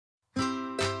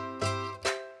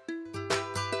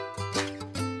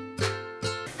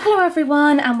Hello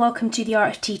everyone and welcome to the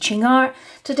Art of Teaching Art.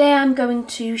 Today I'm going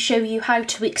to show you how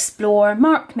to explore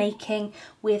mark making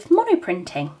with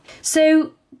monoprinting.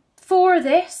 So for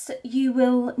this you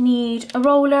will need a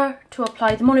roller to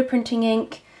apply the monoprinting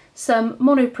ink, some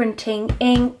monoprinting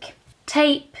ink,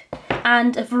 tape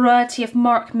and a variety of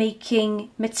mark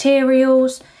making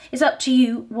materials. It's up to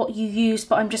you what you use,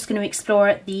 but I'm just going to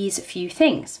explore these few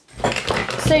things.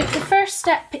 So the first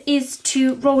step is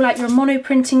to roll out your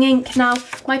monoprinting ink. Now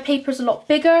my paper's a lot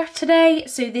bigger today,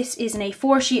 so this is an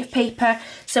A4 sheet of paper,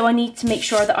 so I need to make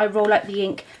sure that I roll out the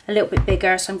ink a little bit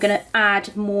bigger, so I'm going to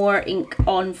add more ink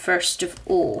on first of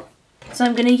all. So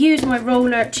I'm going to use my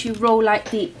roller to roll out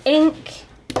the ink.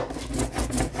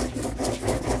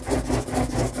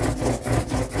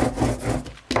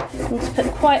 Need to put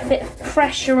quite a bit of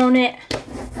pressure on it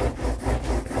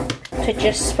to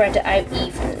just spread it out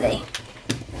evenly.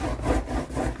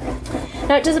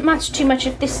 Now it doesn't matter too much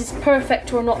if this is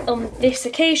perfect or not on this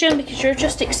occasion, because you're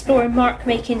just exploring mark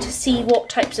making to see what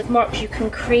types of marks you can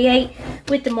create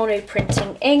with the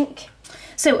monoprinting ink.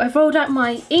 So I've rolled out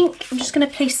my ink. I'm just going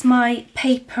to place my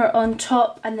paper on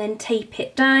top and then tape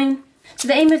it down. So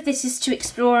the aim of this is to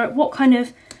explore what kind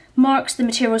of marks the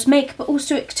materials make, but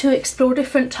also to explore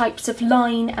different types of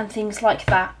line and things like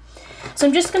that. So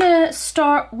I'm just going to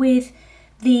start with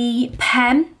the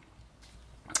pen,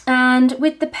 and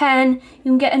with the pen you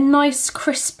can get a nice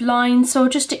crisp line, so I'll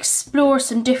just explore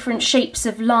some different shapes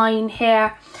of line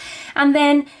here. And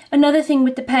then another thing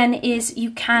with the pen is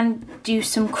you can do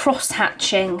some cross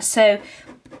hatching, so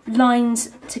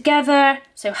lines together,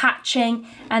 so hatching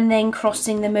and then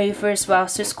crossing them over as well,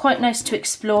 so it's quite nice to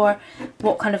explore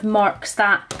what kind of marks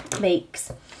that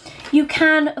makes. You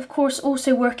can of course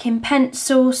also work in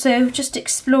pencil, so just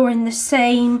exploring the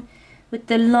same with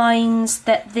the lines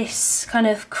that this kind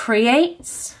of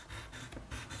creates.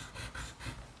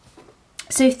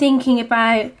 So thinking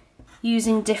about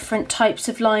using different types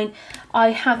of line.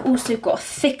 I have also got a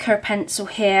thicker pencil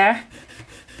here,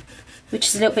 which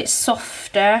is a little bit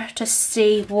softer, to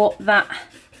see what that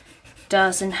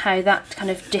does and how that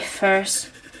kind of differs.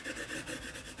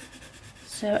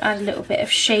 So add a little bit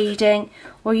of shading,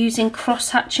 or using cross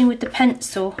hatching with the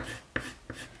pencil.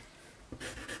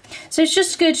 So it's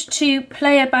just good to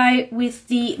play about with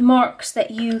the marks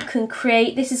that you can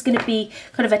create. This is going to be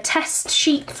kind of a test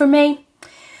sheet for me.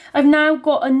 I've now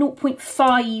got a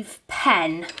 0.5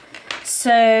 pen.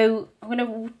 So I'm going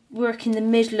to work in the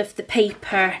middle of the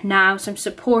paper now, so I'm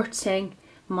supporting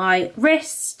my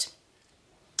wrist.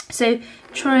 So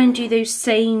try and do those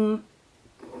same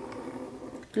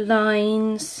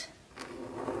lines.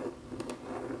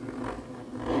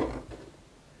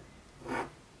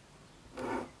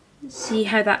 See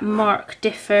how that mark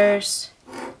differs.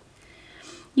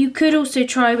 You could also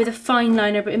try with a fine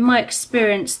liner, but in my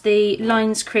experience the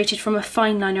lines created from a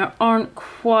fine liner aren't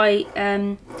quite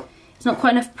it's not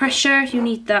quite enough pressure. You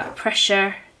need that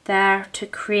pressure there to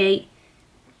create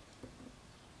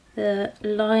the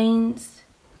lines.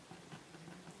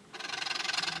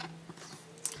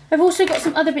 I've also got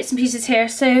some other bits and pieces here.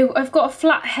 So I've got a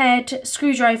flathead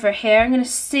screwdriver here. I'm going to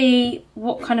see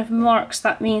what kind of marks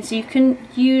that means. So you can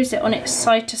use it on its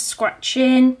side to scratch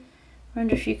in. I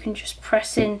wonder if you can just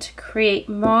press in to create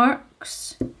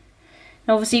marks.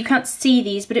 Now obviously you can't see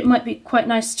these, but it might be quite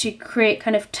nice to create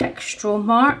kind of textural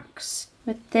marks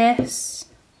with this,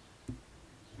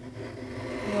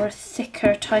 or a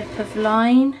thicker type of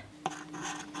line.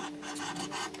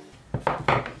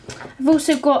 I've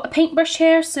also got a paintbrush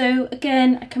here, so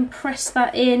again I can press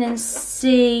that in and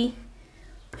see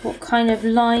what kind of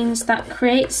lines that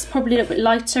creates. Probably a little bit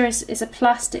lighter, it's a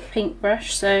plastic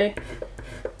paintbrush, so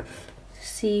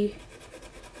see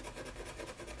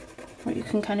what you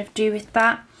can kind of do with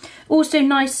that. Also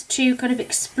nice to kind of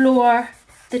explore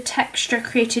the texture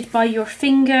created by your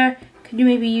finger. Can you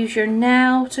maybe use your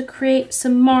nail to create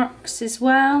some marks as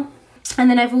well? And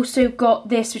then I've also got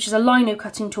this, which is a lino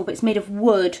cutting tool, but it's made of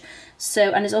wood,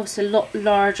 so, and it's obviously a lot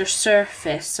larger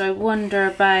surface, so I wonder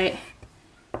about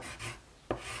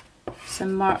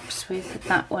some marks with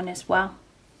that one as well.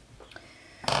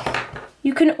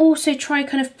 You can also try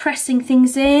kind of pressing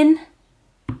things in.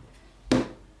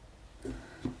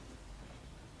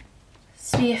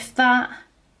 See if that,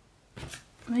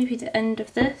 maybe the end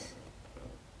of this.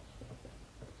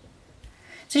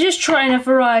 So just trying a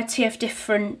variety of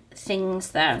different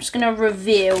things there. I'm just going to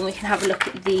reveal and we can have a look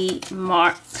at the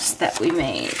marks that we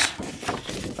made.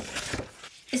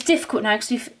 It's difficult now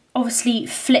because we've obviously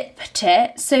flipped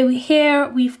it. So here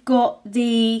we've got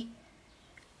the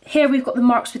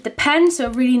marks with the pen, so a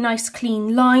really nice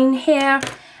clean line here.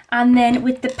 And then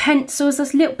with the pencils,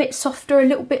 it's a little bit softer, a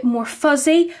little bit more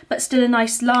fuzzy, but still a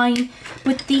nice line.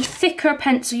 With the thicker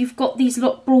pencil, you've got these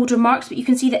lot broader marks, but you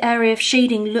can see the area of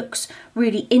shading looks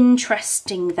really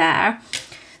interesting there.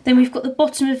 Then we've got the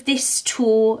bottom of this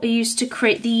tool I used to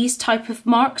create these type of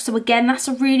marks. So again, that's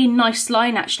a really nice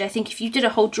line actually. I think if you did a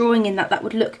whole drawing in that, that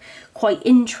would look quite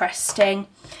interesting.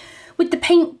 With the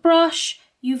paintbrush,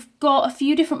 you've got a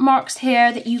few different marks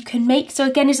here that you can make. So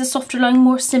again, it's a softer line,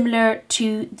 more similar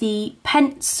to the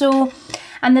pencil.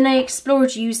 And then I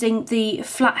explored using the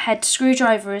flathead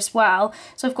screwdriver as well.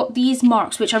 So I've got these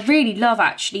marks, which I really love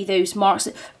actually, those marks.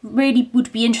 It really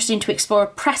would be interesting to explore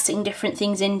pressing different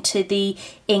things into the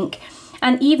ink.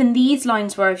 And even these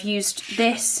lines where I've used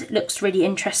this looks really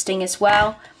interesting as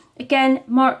well. Again,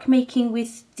 mark making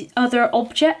with the other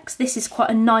objects. This is quite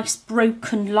a nice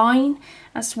broken line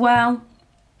as well.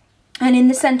 And in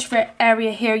the centre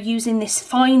area here, using this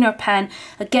finer pen,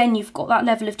 again, you've got that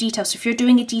level of detail. So if you're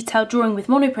doing a detailed drawing with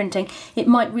monoprinting, it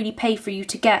might really pay for you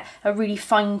to get a really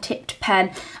fine tipped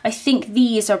pen. I think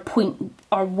these are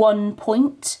 1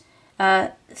 point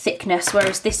thickness,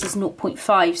 whereas this is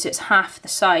 0.5, so it's half the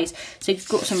size. So you've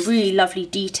got some really lovely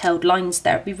detailed lines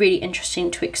there. It'd be really interesting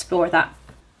to explore that.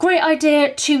 Great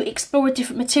idea to explore with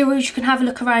different materials. You can have a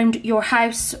look around your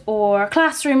house or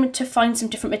classroom to find some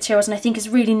different materials, and I think it's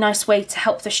a really nice way to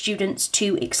help the students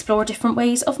to explore different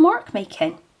ways of mark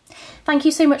making. Thank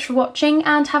you so much for watching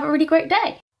and have a really great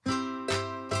day.